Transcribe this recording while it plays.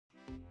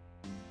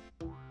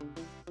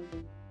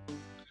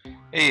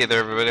Hey there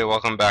everybody,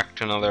 welcome back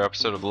to another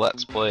episode of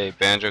Let's Play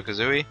Banjo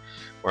Tooie,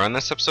 where in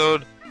this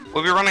episode,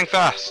 we'll be running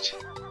fast.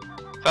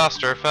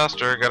 Faster,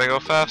 faster, gotta go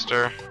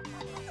faster,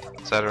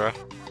 etc.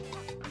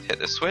 Hit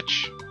the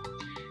switch.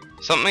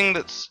 Something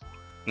that's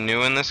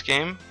new in this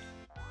game,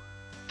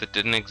 that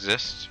didn't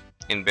exist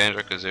in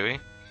Banjo Kazooie.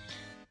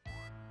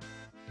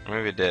 Or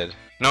maybe it did.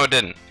 No, it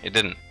didn't. It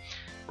didn't.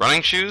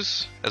 Running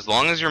shoes, as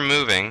long as you're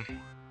moving,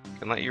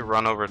 can let you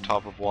run over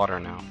top of water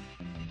now.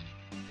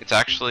 It's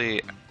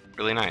actually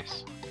really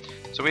nice.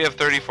 So we have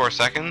 34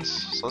 seconds,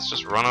 so let's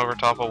just run over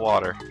top of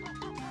water.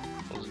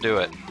 Let's do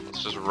it.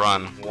 Let's just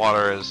run.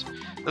 This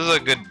is a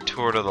good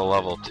tour to the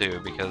level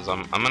too, because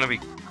I'm gonna be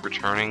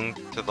returning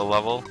to the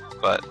level,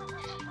 but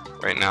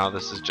right now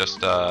this is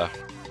just a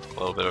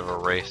little bit of a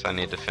race I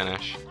need to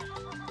finish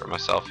for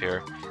myself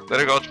here.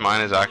 Glitter Gulch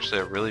Mine is actually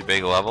a really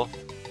big level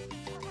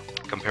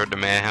compared to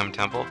Mayhem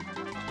Temple.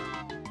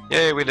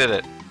 Yay, we did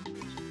it!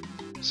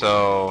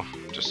 So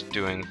just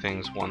doing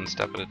things one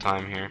step at a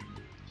time here.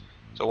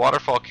 So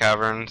Waterfall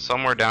Cavern,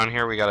 somewhere down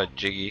here we got a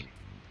Jiggy,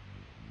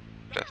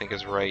 which I think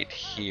is right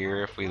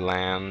here if we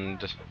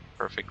land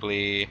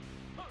perfectly.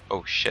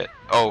 Oh shit.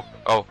 Oh,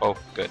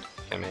 good.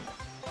 Damn it.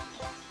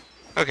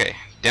 Okay,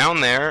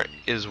 down there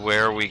is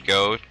where we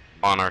go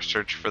on our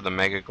search for the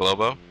Mega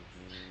Globo,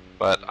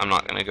 but I'm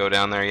not going to go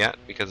down there yet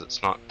because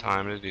it's not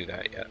time to do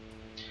that yet.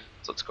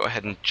 So let's go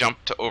ahead and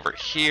jump to over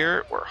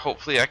here where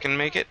hopefully I can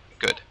make it.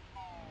 Good.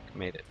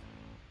 Made it.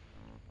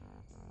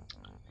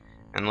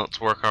 And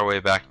let's work our way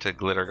back to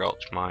Glitter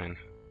Gulch Mine.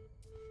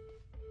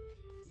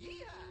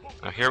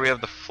 Now here we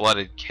have the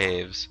flooded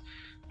caves.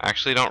 I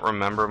actually don't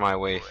remember my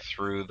way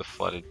through the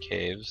flooded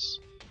caves,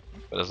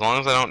 but as long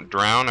as I don't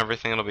drown,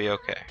 everything will be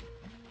okay.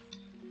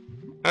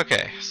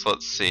 Okay, so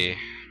let's see.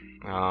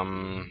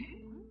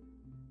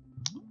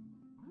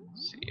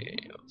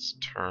 Let's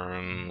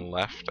turn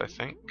left, I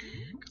think,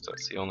 because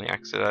that's the only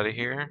exit out of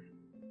here.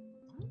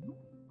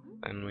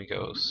 Then we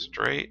go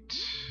straight.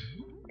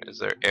 Is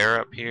there air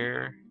up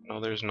here? No,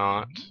 there's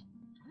not.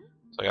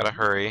 So I gotta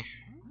hurry.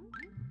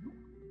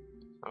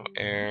 No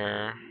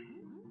air.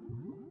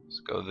 Let's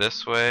go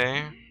this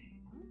way.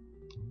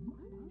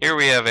 Here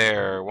we have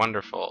air.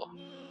 Wonderful.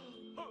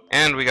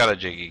 And we got a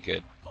Jiggy.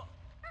 Good.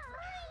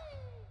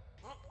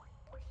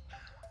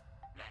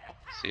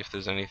 See if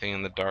there's anything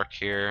in the dark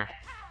here.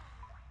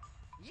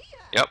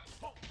 Yep.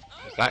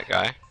 There's that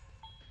guy.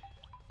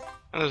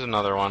 And there's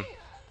another one.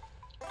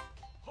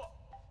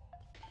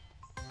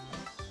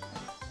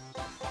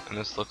 And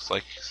this looks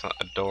like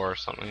a door or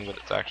something, but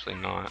it's actually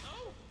not.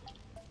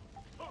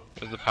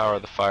 There's the power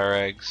of the fire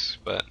eggs,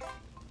 but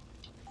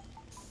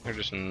they're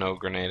just no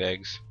grenade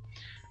eggs.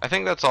 I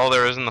think that's all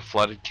there is in the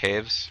flooded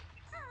caves.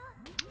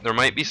 There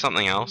might be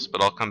something else,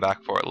 but I'll come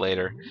back for it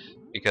later,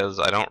 because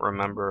I don't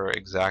remember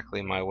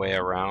exactly my way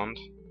around.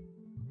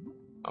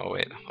 Oh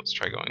wait, let's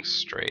try going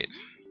straight.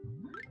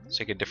 Let's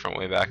take a different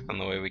way back than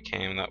the way we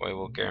came, that way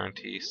we'll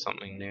guarantee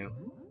something new.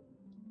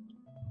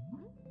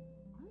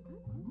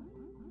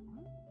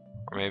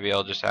 Or maybe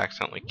I'll just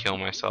accidentally kill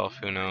myself,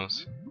 who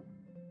knows.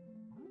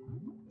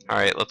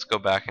 Alright, let's go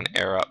back and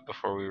air up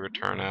before we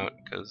return out,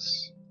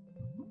 because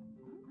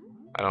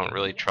I don't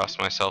really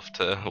trust myself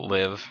to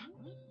live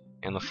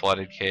in the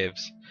flooded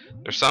caves.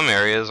 There's some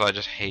areas I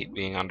just hate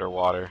being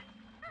underwater.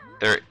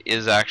 There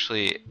is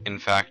actually, in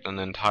fact, an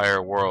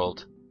entire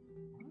world,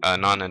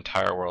 not an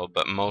entire world,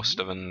 but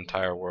most of an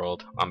entire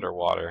world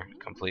underwater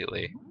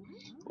completely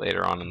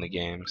later on in the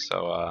game,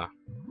 so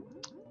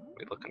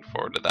we're looking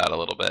forward to that a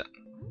little bit.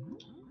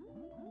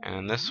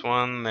 And this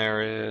one,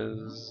 there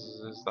is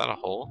that a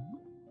hole?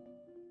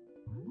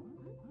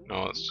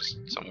 No, it's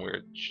just some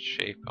weird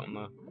shape on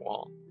the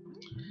wall.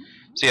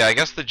 So yeah, I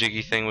guess the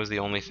Jiggy thing was the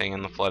only thing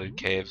in the flooded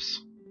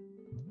caves.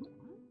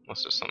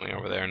 Unless there's something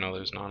over there. No,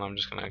 there's not. I'm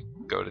just gonna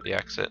go to the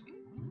exit.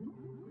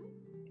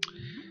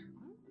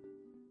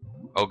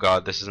 Oh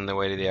god, this isn't the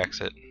way to the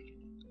exit.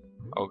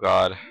 Oh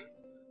god.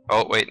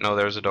 Oh wait, no,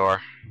 there's a door.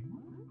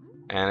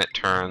 And it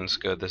turns.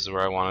 Good, this is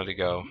where I wanted to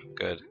go.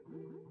 Good.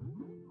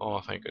 Oh,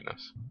 thank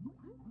goodness.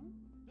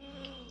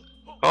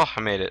 Oh,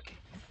 I made it.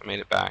 I made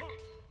it back.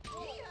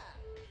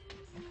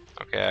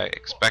 Okay, I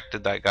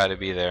expected that guy to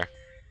be there.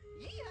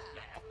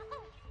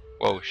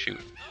 Whoa,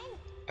 shoot.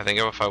 I think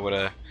if I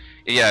would've...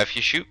 Yeah, if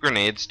you shoot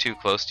grenades too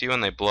close to you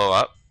and they blow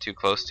up too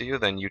close to you,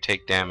 then you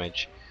take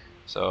damage.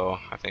 So,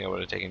 I think I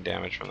would've taken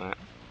damage from that.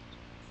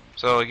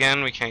 So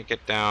again, we can't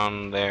get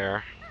down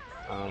there.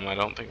 I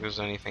don't think there's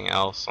anything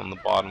else on the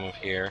bottom of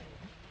here.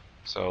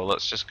 So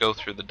let's just go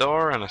through the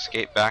door and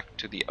escape back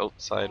to the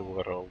outside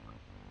world.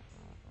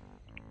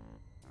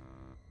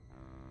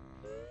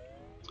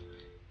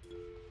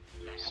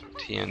 So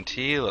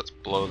TNT, let's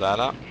blow that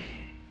up.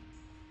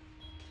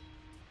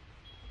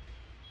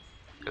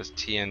 Because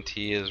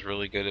TNT is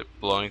really good at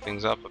blowing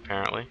things up,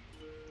 apparently.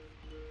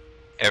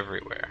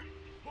 Everywhere.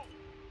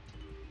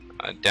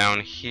 Down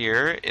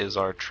here is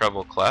our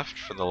treble cleft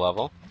for the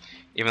level.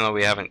 Even though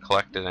we haven't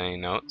collected any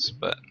notes,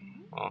 but,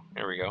 well,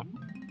 here we go.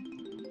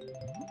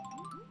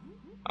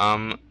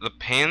 The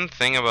pain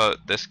thing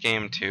about this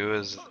game too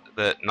is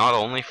that not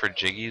only for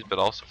Jiggies but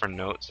also for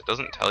notes, it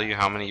doesn't tell you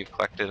how many you've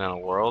collected in a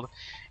world.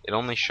 It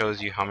only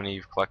shows you how many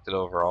you've collected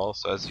overall.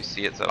 So as you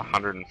see, it's at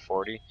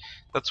 140.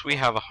 We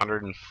have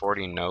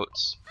 140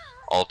 notes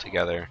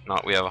altogether,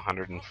 not we have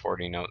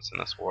 140 notes in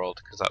this world,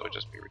 because that would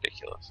just be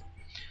ridiculous.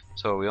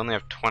 So we only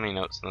have 20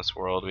 notes in this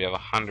world. We have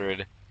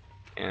 100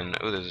 in,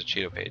 oh, there's a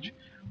Cheeto page.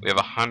 We have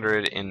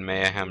 100 in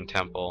Mayhem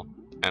Temple,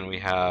 and we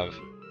have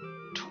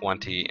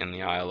 20 in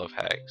the Isle of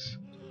Hags.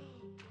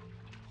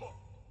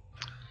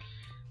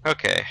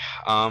 Okay,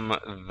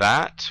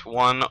 that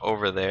one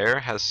over there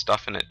has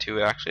stuff in it too.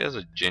 It actually has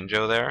a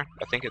Jinjo there.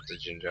 I think it's a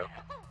Jinjo.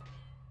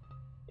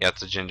 Yeah,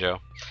 it's a Jinjo.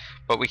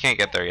 But we can't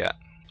get there yet.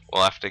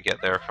 We'll have to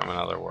get there from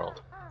another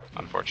world,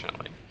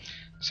 unfortunately.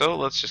 So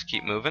let's just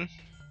keep moving.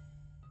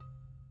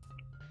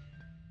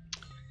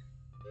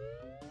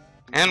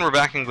 And we're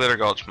back in Glitter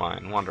Gulch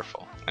Mine.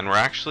 Wonderful. And we're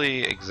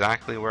actually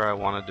exactly where I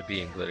wanted to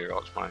be in Glitter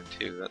Gulch Mine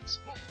too. That's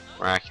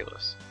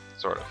miraculous,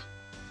 sort of.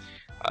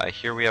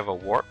 Here we have a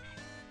warp.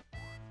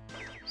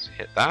 Let's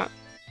hit that.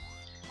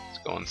 Let's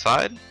go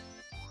inside.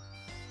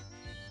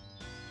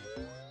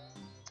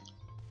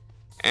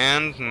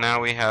 And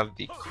now we have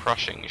the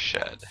crushing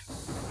shed,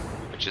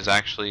 which is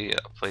actually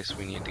a place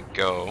we need to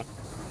go.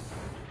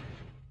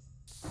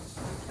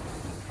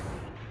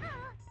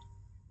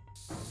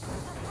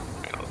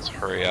 Alright, let's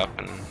hurry up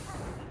and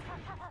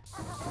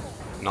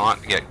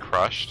not get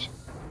crushed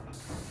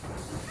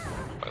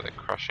by the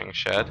crushing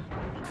shed.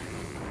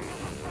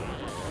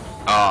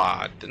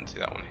 Ah, didn't see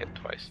that one hit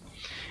twice.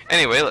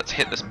 Anyway, let's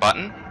hit this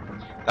button.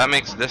 That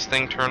makes this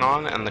thing turn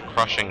on and the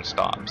crushing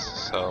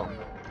stops. So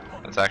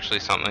that's actually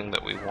something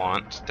that we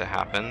want to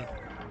happen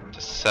to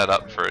set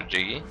up for a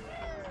Jiggy.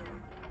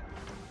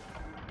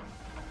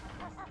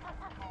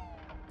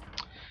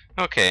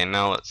 Okay,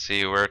 now let's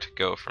see where to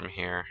go from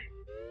here.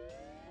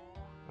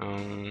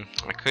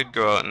 I could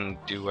go out and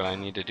do what I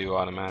need to do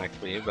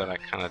automatically, but I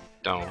kind of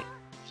don't.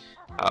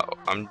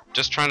 I'm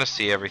just trying to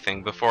see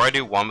everything. Before I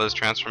do Wumba's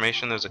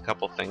transformation, there's a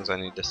couple things I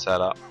need to set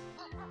up,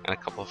 and a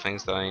couple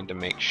things that I need to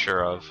make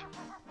sure of.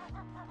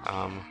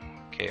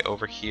 Okay,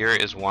 over here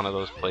is one of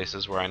those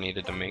places where I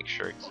needed to make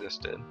sure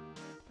existed.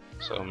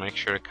 So make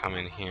sure to come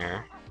in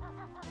here.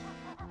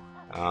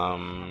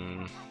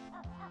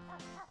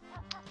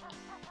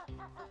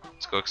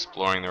 Let's go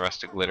exploring the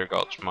rest of Glitter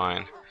Gulch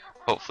Mine.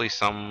 Hopefully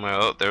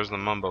oh, there's the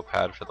Mumbo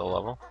pad for the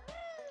level.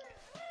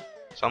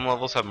 Some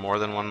levels have more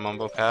than one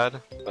Mumbo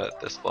pad, but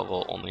this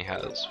level only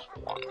has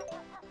one.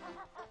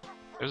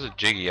 There's a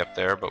Jiggy up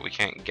there, but we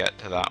can't get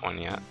to that one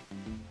yet,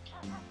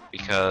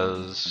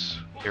 because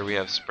here we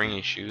have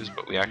springy shoes,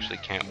 but we actually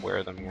can't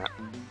wear them yet.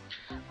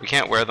 We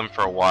can't wear them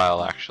for a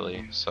while,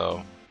 actually,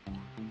 so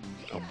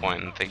no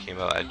point in thinking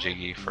about that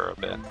Jiggy for a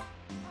bit.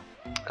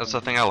 That's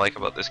the thing I like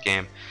about this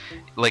game.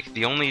 Like,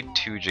 the only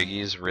two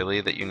Jiggies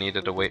really that you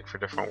needed to wait for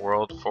different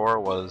world for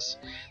was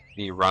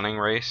the running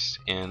race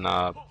in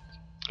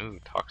ooh,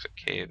 toxic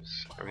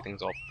caves.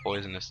 Everything's all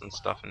poisonous and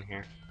stuff in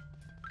here.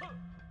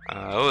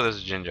 Oh,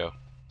 there's a Jinjo.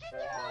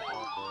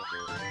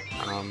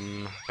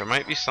 There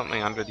might be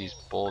something under these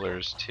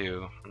boulders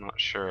too. I'm not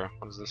sure.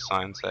 What does this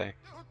sign say?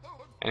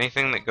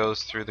 Anything that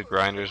goes through the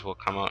grinders will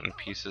come out in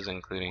pieces,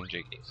 including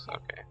Jiggies.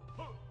 Okay.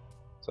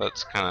 So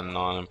that's kind of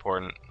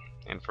non-important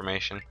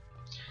information.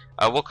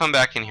 We'll come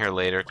back in here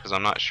later because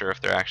I'm not sure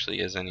if there actually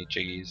is any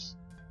Jiggies.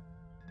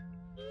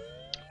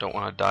 Don't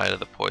want to die to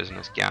the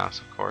poisonous gas,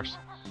 of course.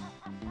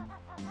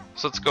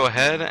 So let's go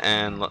ahead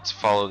and let's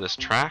follow this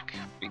track,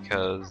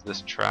 because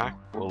this track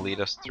will lead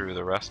us through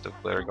the rest of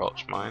Glitter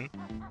Gulch Mine.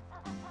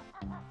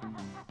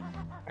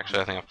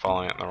 Actually, I think I'm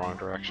following it in the wrong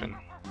direction.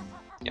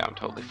 Yeah, I'm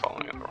totally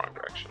following it in the wrong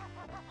direction.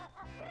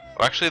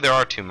 Well, actually, there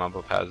are two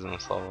Mumbo pads in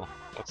this level.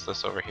 What's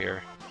this over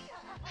here?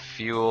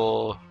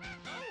 Fuel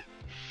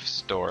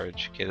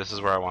storage. Okay, this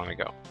is where I want to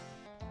go.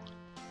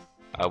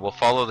 We'll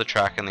follow the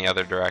track in the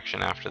other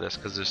direction after this,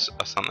 because there's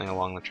something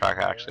along the track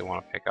I actually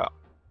want to pick up.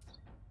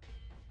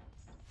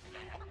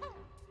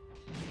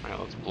 Alright,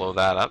 let's blow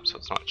that up so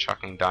it's not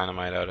chucking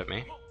dynamite out at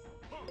me.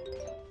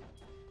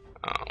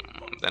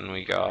 Then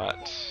we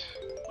got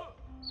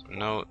some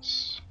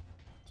notes.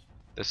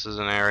 This is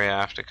an area I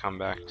have to come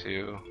back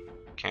to.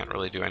 Can't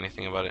really do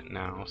anything about it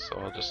now, so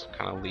I'll just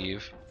kind of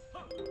leave.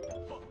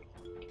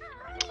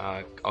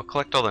 I'll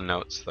collect all the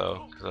notes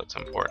though, because that's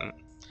important.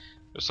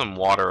 There's some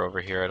water over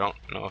here. I don't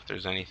know if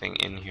there's anything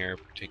in here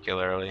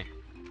particularly.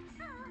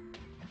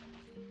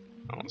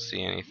 I don't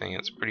see anything.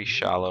 It's pretty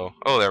shallow.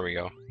 Oh, there we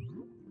go.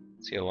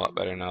 See a lot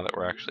better now that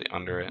we're actually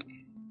under it.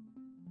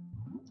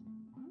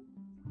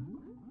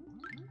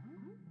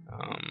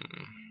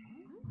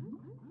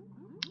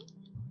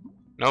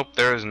 Nope,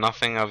 there is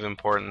nothing of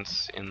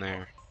importance in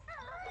there.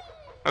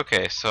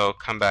 Okay, so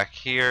come back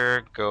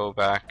here, go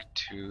back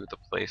to the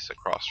place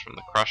across from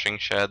the crushing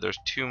shed. There's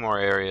two more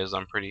areas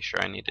I'm pretty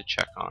sure I need to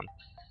check on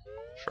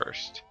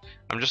first.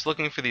 I'm just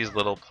looking for these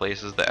little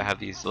places that have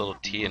these little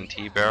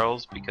TNT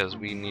barrels, because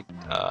we need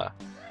the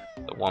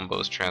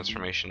Wumbo's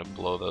transformation to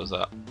blow those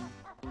up.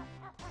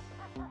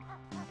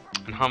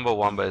 And Humbo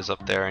Wumba is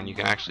up there, and you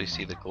can actually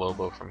see the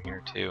Globo from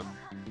here too.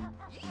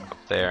 Up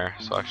there,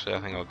 so actually I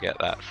think I'll get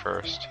that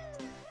first.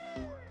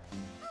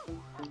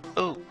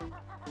 Oh!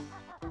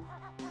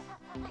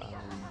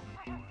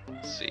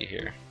 Let's see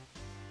here.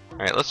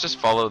 Alright, let's just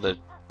follow the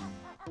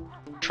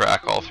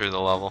track all through the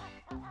level.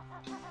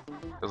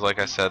 Because like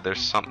I said, there's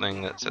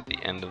something that's at the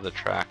end of the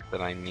track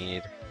that I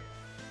need.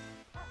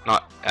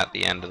 Not at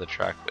the end of the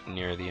track, but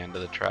near the end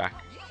of the track.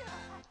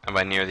 And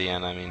by near the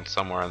end, I mean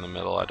somewhere in the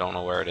middle. I don't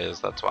know where it is.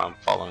 That's why I'm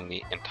following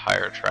the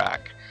entire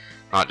track,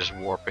 not just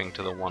warping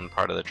to the one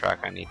part of the track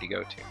I need to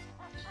go to.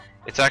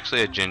 It's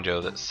actually a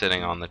Jinjo that's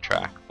sitting on the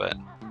track, but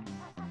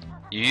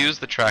you use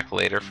the track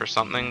later for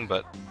something,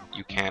 but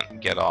you can't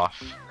get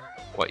off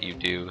what you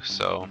do,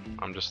 so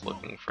I'm just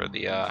looking for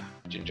the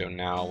Jinjo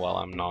now while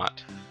I'm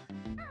not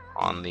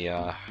on the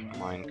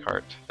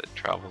minecart that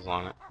travels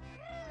on it.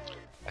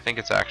 I think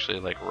it's actually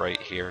like right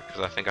here,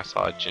 because I think I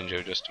saw a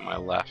Jinjo just to my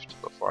left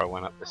before I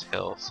went up this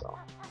hill, so...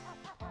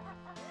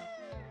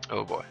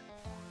 Oh boy.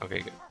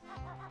 Okay,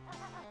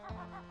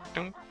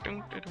 good.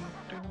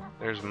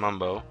 There's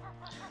Mumbo.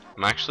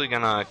 I'm actually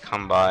gonna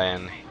come by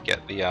and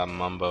get the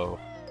Mumbo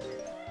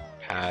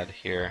pad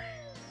here.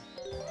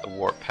 The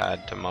warp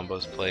pad to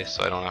Mumbo's place,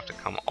 so I don't have to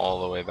come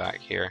all the way back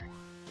here.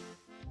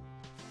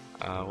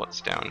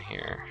 What's down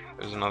here?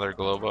 There's another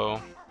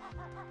Globo.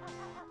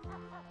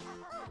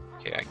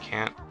 Okay, I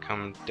can't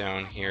come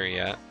down here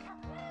yet.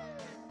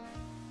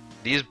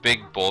 These big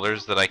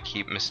boulders that I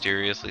keep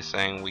mysteriously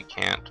saying we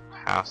can't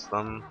pass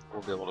them,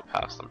 we'll be able to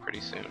pass them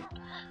pretty soon.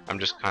 I'm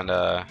just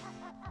kinda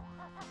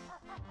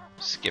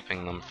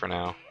skipping them for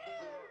now.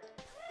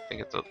 I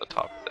think it's at the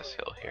top of this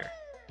hill here,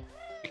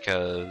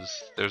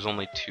 because there's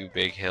only two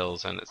big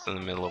hills and it's in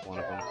the middle of one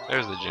of them.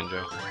 There's the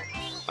Jinjo.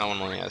 That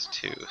one only has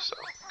two, so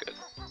good.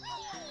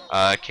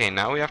 Okay,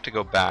 now we have to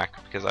go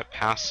back because I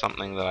passed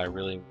something that I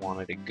really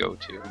wanted to go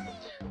to,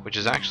 which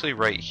is actually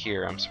right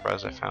here. I'm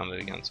surprised I found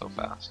it again so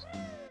fast.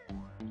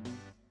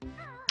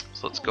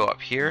 So let's go up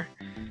here.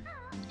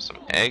 Some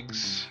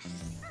eggs,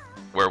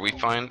 where we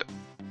find,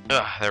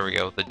 there we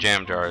go, the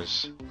jam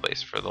jars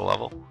place for the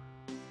level.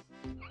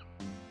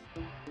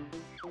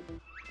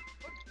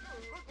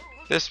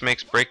 This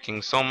makes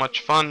breaking so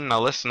much fun. Now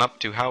listen up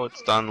to how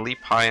it's done.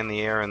 Leap high in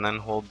the air and then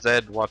hold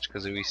Z. Watch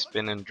Kazooie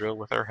spin and drill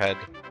with her head.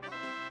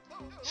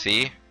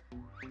 See?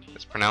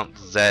 It's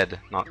pronounced Z,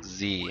 not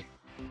Z.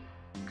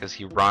 Because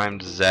he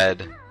rhymed Z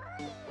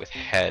with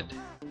head.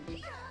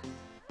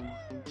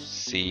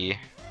 See?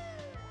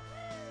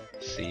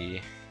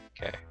 See?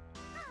 Okay.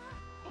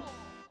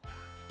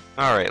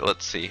 Alright,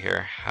 let's see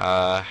here.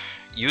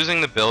 Using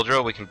the bill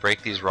drill, we can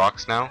break these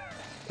rocks now.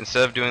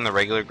 Instead of doing the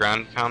regular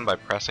ground pound by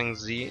pressing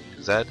Z,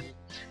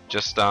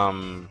 just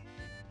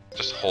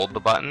hold the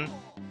button,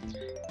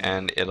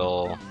 and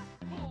it'll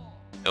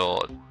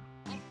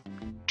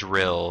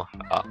drill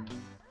up,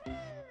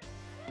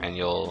 and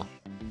you'll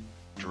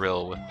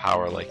drill with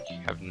power like you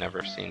have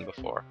never seen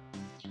before.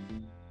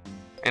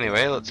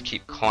 Anyway, let's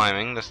keep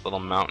climbing this little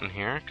mountain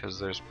here, because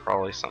there's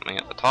probably something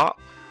at the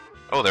top.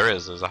 Oh, there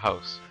is. There's a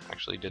house.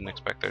 Actually, didn't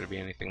expect there to be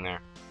anything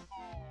there.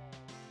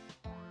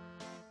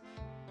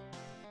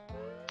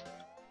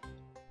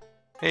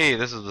 Hey,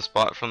 this is the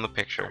spot from the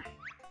picture.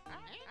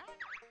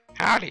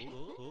 Howdy.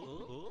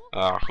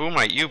 Who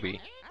might you be?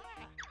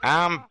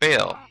 I'm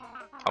Bill.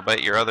 I'll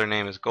bet your other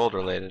name is gold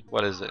related.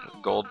 What is it?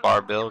 Gold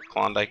Bar Bill?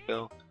 Klondike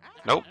Bill?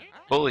 Nope.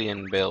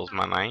 Bullion Bill's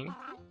my name.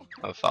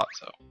 I thought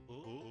so.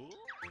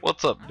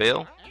 What's up,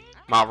 Bill?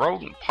 My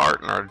rodent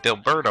partner,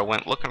 Dilberta,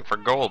 went looking for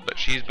gold, but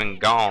she's been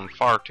gone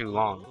far too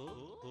long.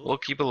 We'll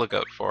keep a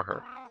lookout for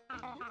her.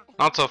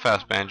 Not so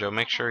fast, Banjo.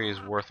 Make sure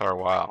he's worth our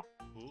while.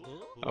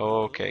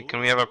 Okay, can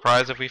we have a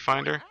prize if we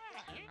find her?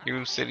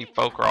 You city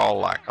folk are all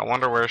alike. I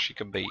wonder where she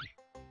could be.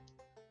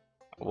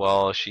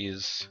 Well,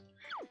 she's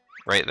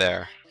right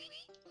there.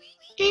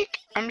 Eek!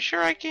 I'm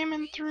sure I came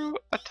in through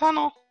a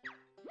tunnel,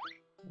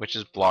 which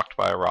is blocked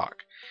by a rock.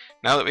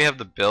 Now that we have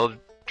the build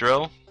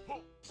drill,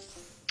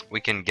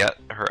 we can get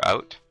her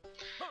out,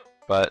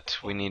 but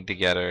we need to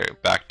get her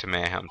back to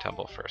Mayhem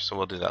Temple first, so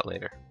we'll do that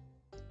later.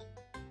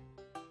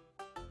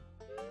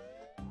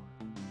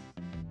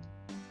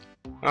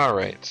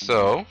 Alright,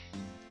 so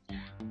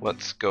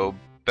let's go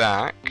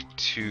back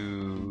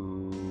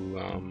to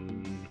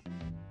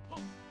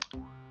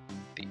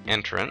the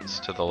entrance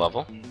to the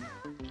level,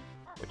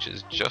 which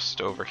is just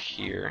over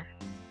here.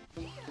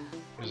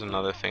 There's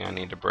another thing I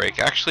need to break.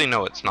 Actually,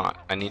 no, it's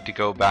not. I need to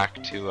go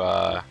back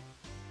to,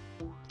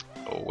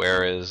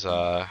 where is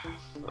the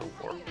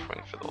warp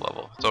point for the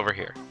level? It's over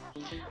here.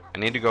 I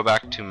need to go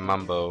back to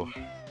Mumbo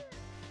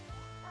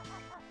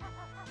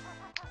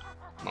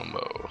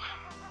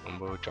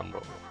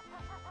Jumbo.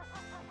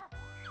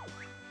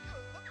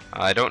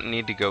 I don't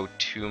need to go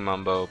to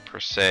Mumbo per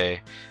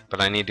se,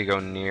 but I need to go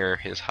near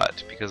his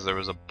hut because there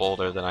was a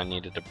boulder that I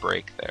needed to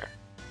break there.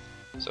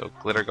 So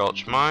Glitter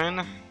Gulch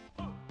Mine.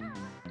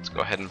 Let's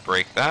go ahead and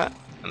break that,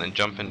 and then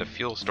jump into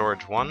Fuel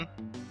Storage 1.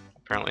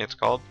 Apparently it's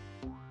called.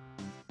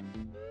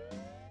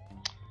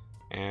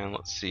 And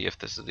let's see if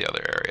this is the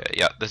other area.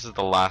 Yeah, this is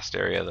the last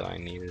area that I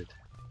needed.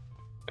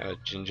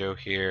 Jinjo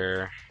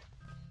here.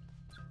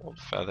 Old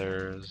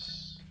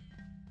feathers.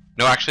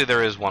 No, actually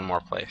there is one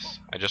more place.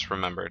 I just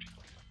remembered.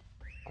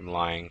 I'm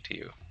lying to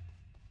you.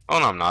 Oh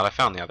no, I'm not. I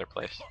found the other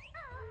place.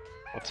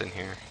 What's in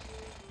here?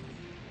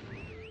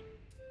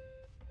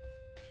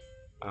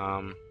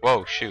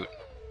 Whoa, shoot.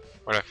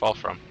 Where'd I fall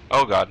from?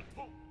 Oh god.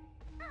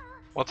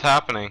 What's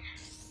happening?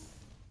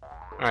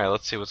 Alright,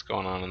 let's see what's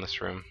going on in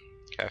this room.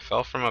 Okay, I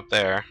fell from up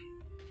there.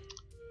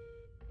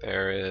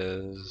 There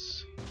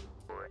is...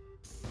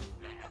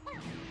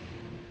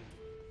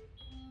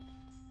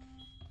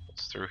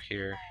 What's through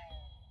here?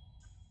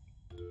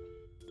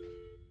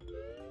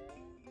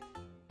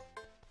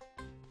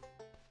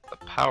 The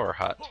power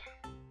hut.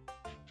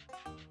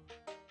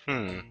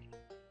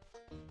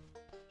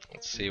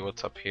 Let's see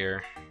what's up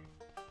here.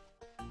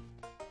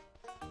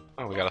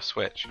 Oh, we got a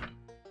switch.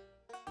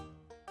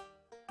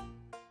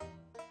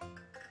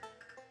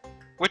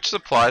 Which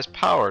supplies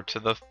power to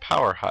the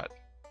power hut?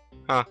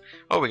 Huh.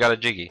 Oh, we got a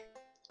Jiggy.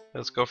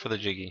 Let's go for the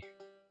Jiggy.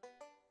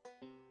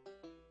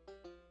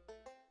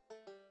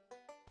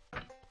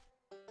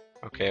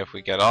 Okay, if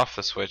we get off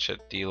the switch,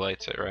 it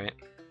delights it, right?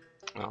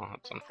 Oh,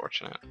 that's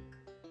unfortunate.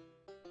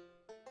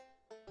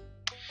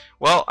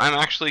 Well, I'm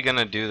actually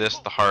gonna do this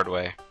the hard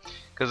way,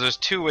 because there's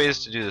two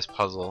ways to do this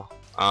puzzle.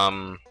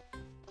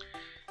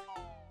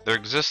 There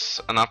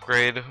exists an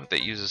upgrade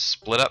that uses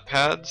split up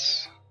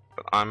pads,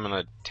 but I'm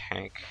gonna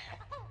tank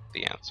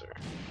the answer.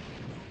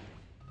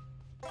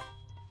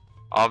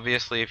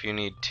 Obviously, if you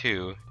need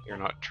two, you're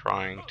not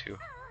trying to.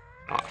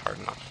 Not hard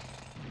enough.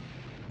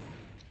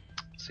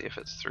 Let's see if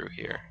it's through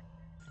here.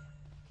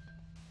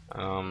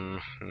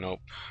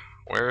 Nope.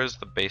 Where is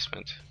the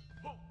basement?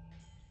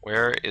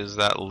 Where is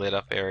that lit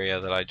up area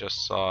that I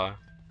just saw?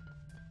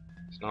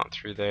 It's not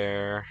through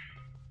there.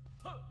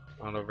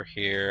 Not over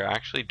here. I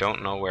actually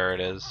don't know where it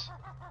is.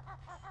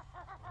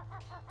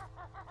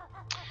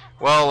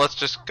 Well, let's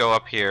just go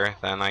up here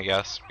then, I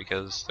guess,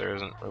 because there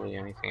isn't really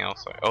anything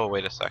else. Oh,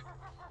 wait a sec.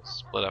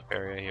 Split up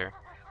area here.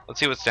 Let's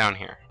see what's down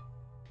here.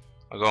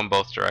 I'll go in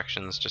both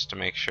directions just to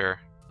make sure.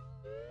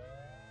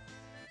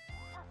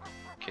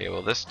 Okay,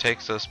 well this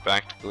takes us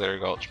back to Glitter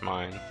Gulch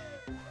Mine.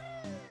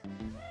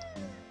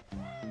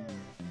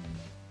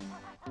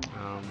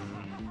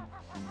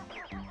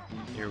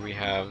 Here we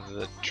have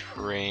the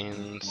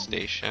train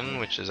station,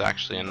 which is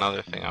actually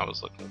another thing I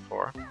was looking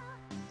for.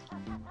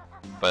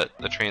 But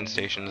the train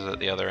station is at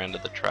the other end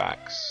of the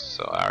tracks,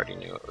 so I already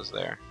knew it was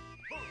there.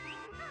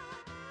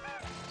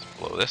 Let's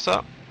blow this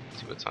up,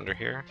 see what's under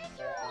here.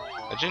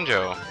 A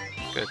Jinjo!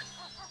 Good.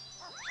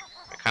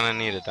 I kinda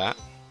needed that.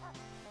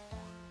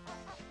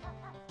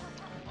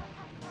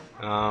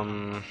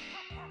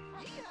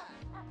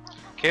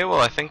 Okay, well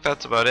I think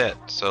that's about it,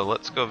 so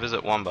let's go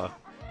visit Wumba.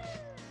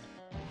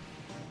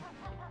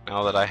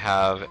 Now that I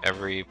have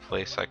every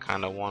place I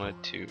kinda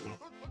wanted to.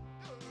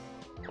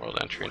 World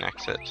entry and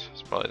exit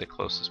is probably the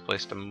closest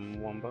place to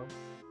Wumba,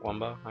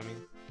 I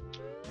mean.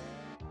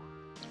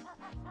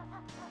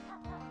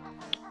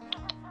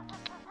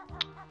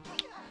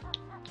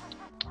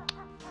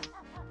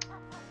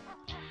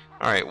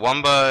 Alright,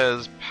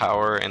 Wumba's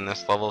power in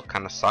this level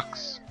kinda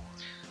sucks,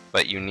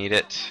 but you need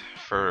it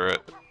for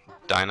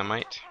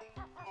dynamite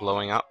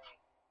blowing up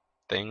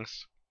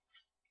things.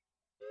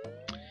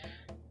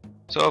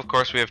 So of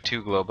course we have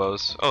two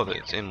Globos. Oh,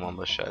 it's in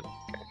Wumba's shed.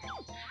 Okay.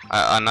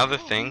 Another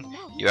thing,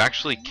 you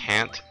actually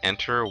can't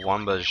enter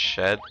Wumba's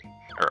shed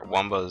or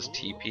Wumba's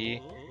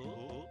TP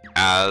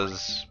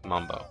as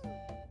Mumbo.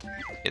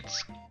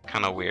 It's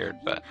kind of weird,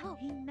 but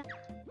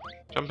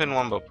jump in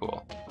Wumbo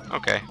pool.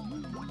 Okay.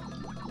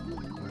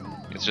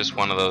 It's just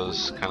one of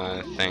those kind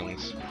of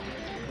things.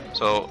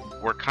 So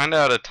we're kind of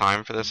out of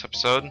time for this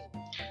episode,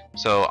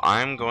 so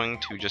I'm going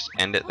to just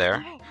end it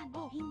there.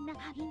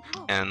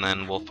 And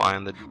then we'll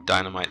find the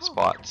dynamite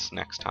spots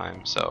next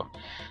time. So,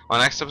 on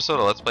the next episode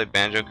of Let's Play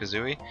Banjo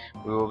Kazooie,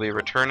 we will be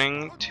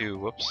returning to.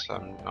 Whoops,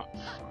 I'm not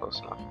close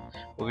enough.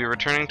 We'll be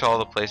returning to all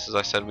the places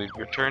I said we'd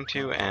return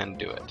to and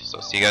do it. So,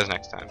 see you guys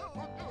next time.